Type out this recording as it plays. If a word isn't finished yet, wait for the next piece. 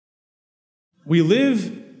We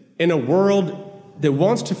live in a world that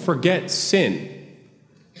wants to forget sin,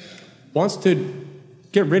 wants to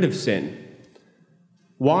get rid of sin.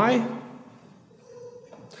 Why?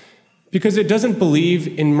 Because it doesn't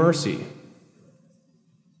believe in mercy.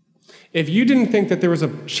 If you didn't think that there was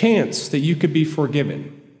a chance that you could be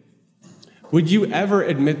forgiven, would you ever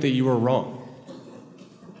admit that you were wrong?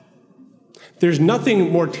 There's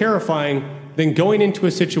nothing more terrifying than going into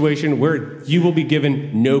a situation where you will be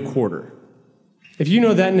given no quarter. If you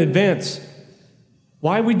know that in advance,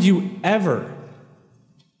 why would you ever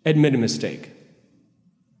admit a mistake?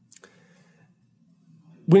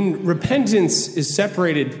 When repentance is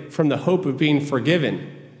separated from the hope of being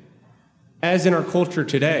forgiven, as in our culture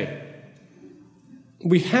today,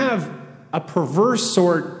 we have a perverse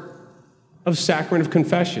sort of sacrament of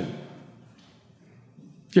confession.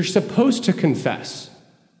 You're supposed to confess,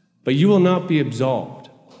 but you will not be absolved.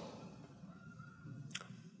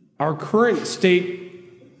 Our current state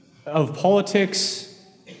of politics,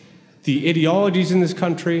 the ideologies in this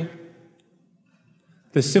country,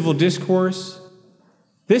 the civil discourse,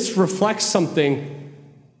 this reflects something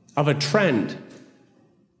of a trend.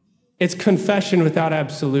 It's confession without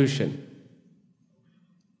absolution.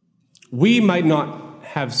 We might not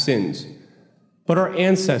have sins, but our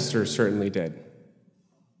ancestors certainly did.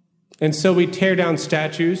 And so we tear down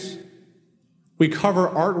statues. We cover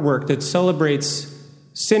artwork that celebrates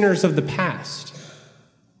sinners of the past.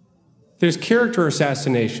 There's character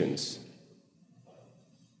assassinations.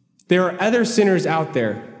 There are other sinners out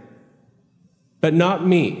there, but not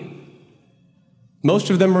me. Most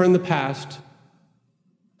of them are in the past.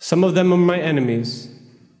 Some of them are my enemies.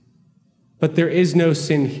 But there is no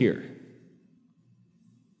sin here.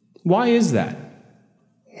 Why is that?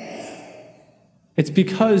 It's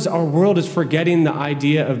because our world is forgetting the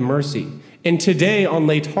idea of mercy. And today, on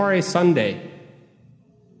Laetare Sunday,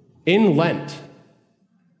 in Lent,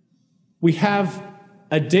 we have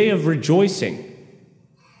a day of rejoicing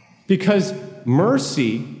because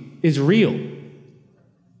mercy is real.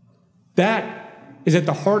 That is at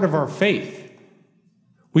the heart of our faith.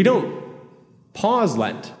 We don't pause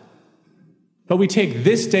Lent, but we take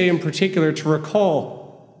this day in particular to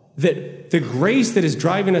recall that the grace that is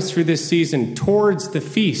driving us through this season towards the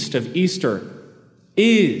feast of Easter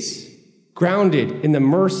is grounded in the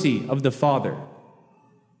mercy of the Father.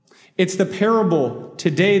 It's the parable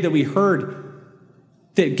today that we heard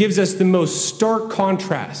that gives us the most stark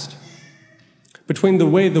contrast between the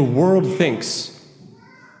way the world thinks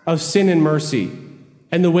of sin and mercy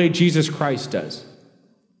and the way Jesus Christ does.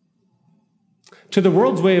 To the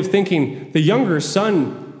world's way of thinking, the younger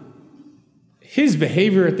son, his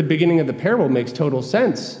behavior at the beginning of the parable makes total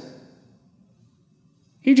sense.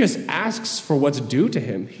 He just asks for what's due to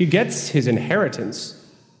him. He gets his inheritance.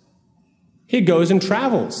 He goes and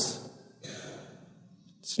travels.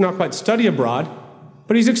 It's not quite study abroad,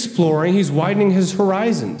 but he's exploring, he's widening his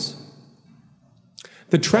horizons.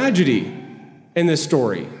 The tragedy in this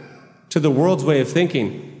story, to the world's way of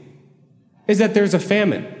thinking, is that there's a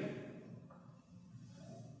famine.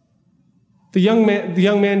 The young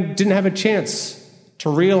man didn't have a chance to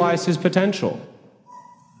realize his potential.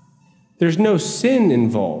 There's no sin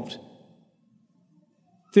involved.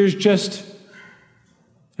 There's just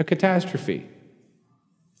a catastrophe,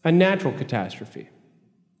 a natural catastrophe.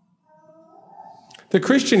 The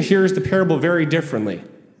Christian hears the parable very differently.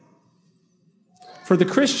 For the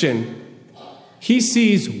Christian, he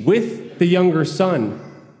sees with the younger son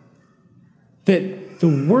that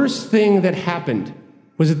the worst thing that happened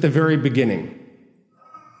was at the very beginning.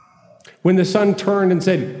 When the son turned and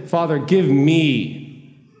said, "Father, give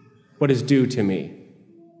me what is due to me."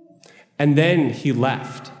 And then he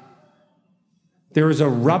left. There was a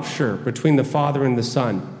rupture between the father and the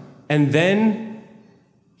son. And then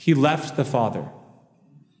he left the father.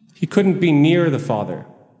 He couldn't be near the father.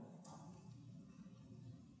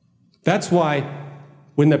 That's why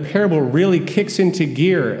when the parable really kicks into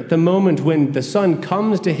gear, at the moment when the son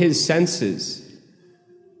comes to his senses,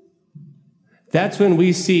 that's when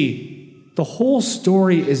we see the whole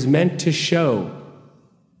story is meant to show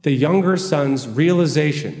the younger son's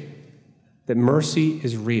realization that mercy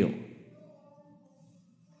is real.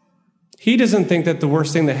 He doesn't think that the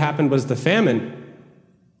worst thing that happened was the famine,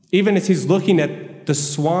 even as he's looking at the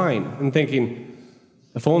swine and thinking,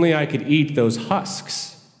 if only I could eat those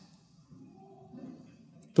husks.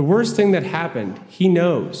 The worst thing that happened, he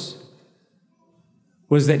knows,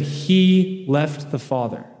 was that he left the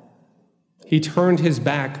father. He turned his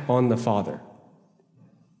back on the Father.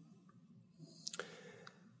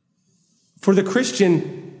 For the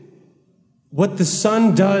Christian, what the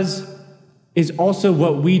Son does is also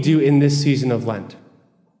what we do in this season of Lent.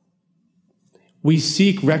 we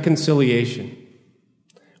seek reconciliation.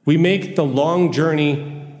 We make the long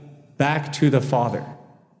journey back to the Father.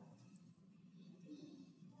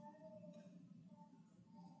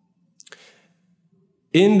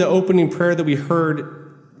 In the opening prayer that we heard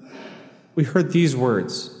these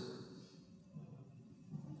words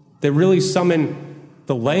that really summon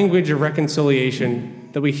the language of reconciliation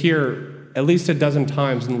that we hear at least a dozen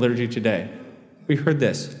times in the liturgy today. We heard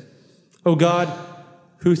this: O God,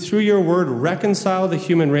 who through your word reconciled the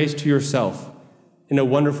human race to yourself in a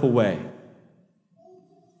wonderful way.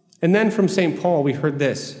 And then from St. Paul, we heard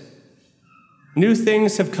this: new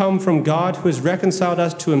things have come from God, who has reconciled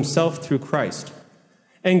us to himself through Christ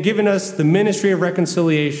and given us the ministry of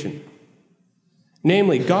reconciliation.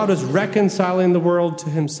 Namely, God was reconciling the world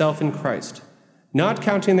to himself in Christ, not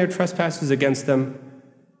counting their trespasses against them,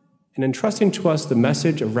 and entrusting to us the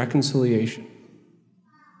message of reconciliation.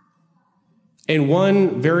 In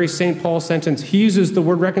one very St. Paul sentence, he uses the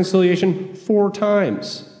word reconciliation 4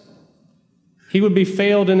 times. He would be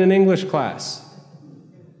failed in an English class.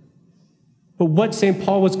 But what St.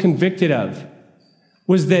 Paul was convicted of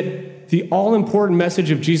was that the all-important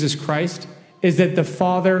message of Jesus Christ is that the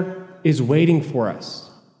Father is waiting for us.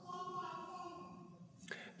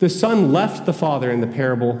 The Son left the Father in the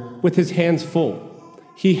parable with his hands full.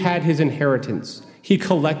 He had his inheritance. He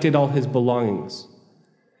collected all his belongings.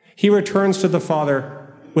 He returns to the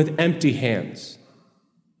Father with empty hands.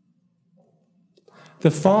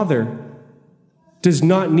 The Father does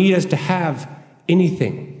not need us to have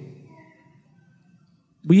anything.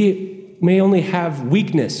 We may only have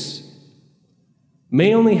weakness,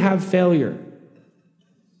 may only have failure,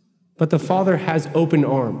 but the Father has open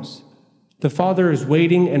arms. The Father is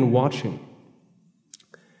waiting and watching.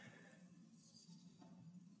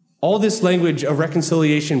 All this language of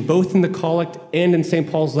reconciliation, both in the Collect and in St.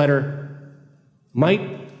 Paul's letter,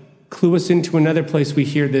 might clue us into another place we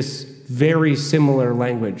hear this very similar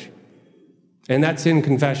language, and that's in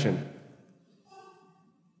confession.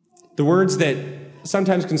 The words that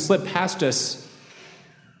sometimes can slip past us,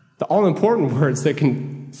 the all-important words that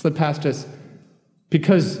can slip past us,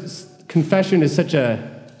 because confession is such a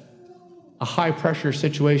high-pressure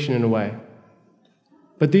situation in a way.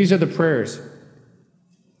 But these are the prayers.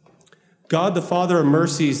 God, the Father of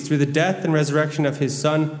mercies, through the death and resurrection of his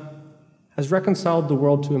Son, has reconciled the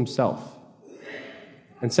world to himself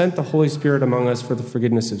and sent the Holy Spirit among us for the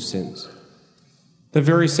forgiveness of sins. The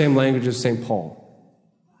very same language of St. Paul.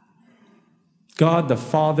 God, the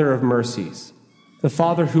Father of mercies, the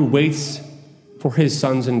Father who waits for his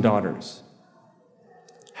sons and daughters,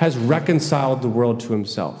 has reconciled the world to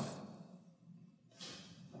himself.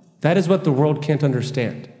 That is what the world can't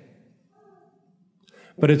understand.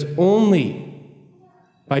 But it's only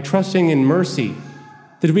by trusting in mercy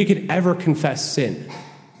that we could ever confess sin,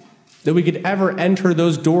 that we could ever enter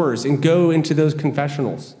those doors and go into those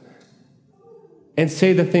confessionals and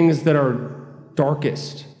say the things that are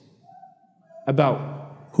darkest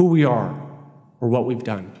about who we are or what we've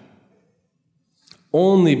done.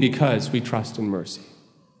 Only because we trust in mercy.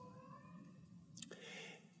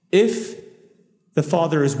 If the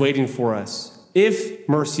Father is waiting for us, if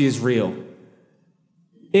mercy is real,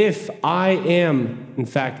 if I am, in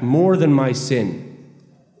fact, more than my sin,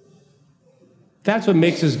 that's what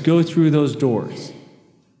makes us go through those doors.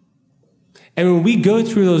 And when we go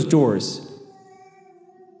through those doors,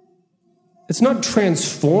 it's not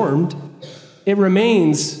transformed. It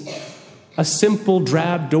remains a simple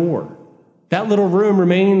drab door. That little room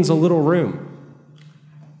remains a little room.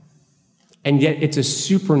 And yet it's a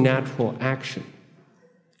supernatural action.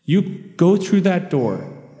 You go through that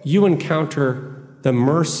door, you encounter the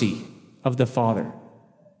mercy of the Father.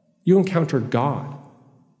 You encounter God.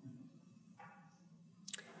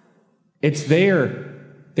 It's there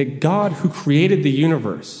that God, who created the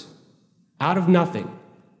universe out of nothing,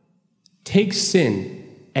 takes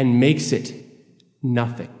sin and makes it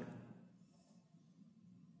nothing.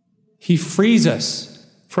 He frees us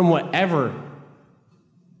from whatever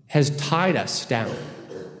has tied us down,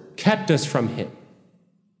 kept us from him.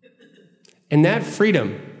 And that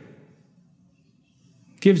freedom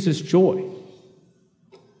gives us joy.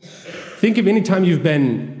 Think of any time you've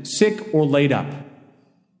been sick or laid up.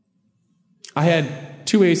 I had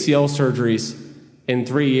 2 ACL surgeries in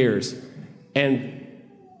 3 years, and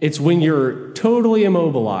it's when you're totally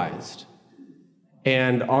immobilized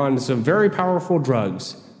and on some very powerful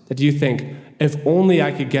drugs that you think, if only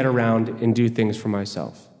I could get around and do things for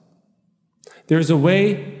myself. There's a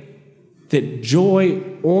way that joy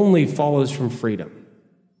only follows from freedom.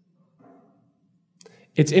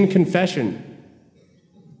 It's in confession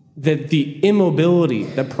that the immobility,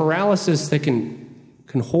 the paralysis that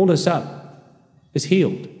can hold us up, is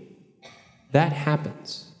healed. That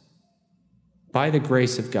happens by the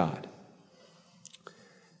grace of God.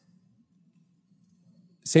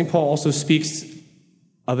 St. Paul also speaks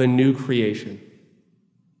of a new creation,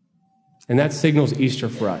 and that signals Easter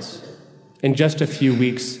for us. In just a few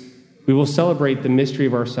weeks, we will celebrate the mystery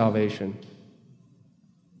of our salvation.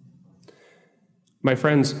 My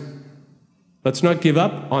friends, let's not give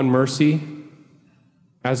up on mercy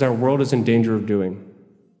as our world is in danger of doing.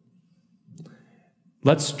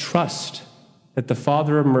 Let's trust that the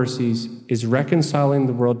Father of mercies is reconciling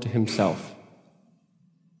the world to himself.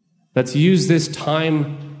 Let's use this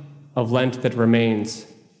time of Lent that remains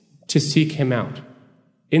to seek him out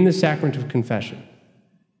in the sacrament of confession,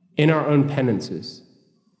 in our own penances.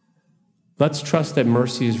 Let's trust that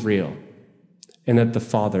mercy is real and that the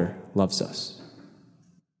Father loves us.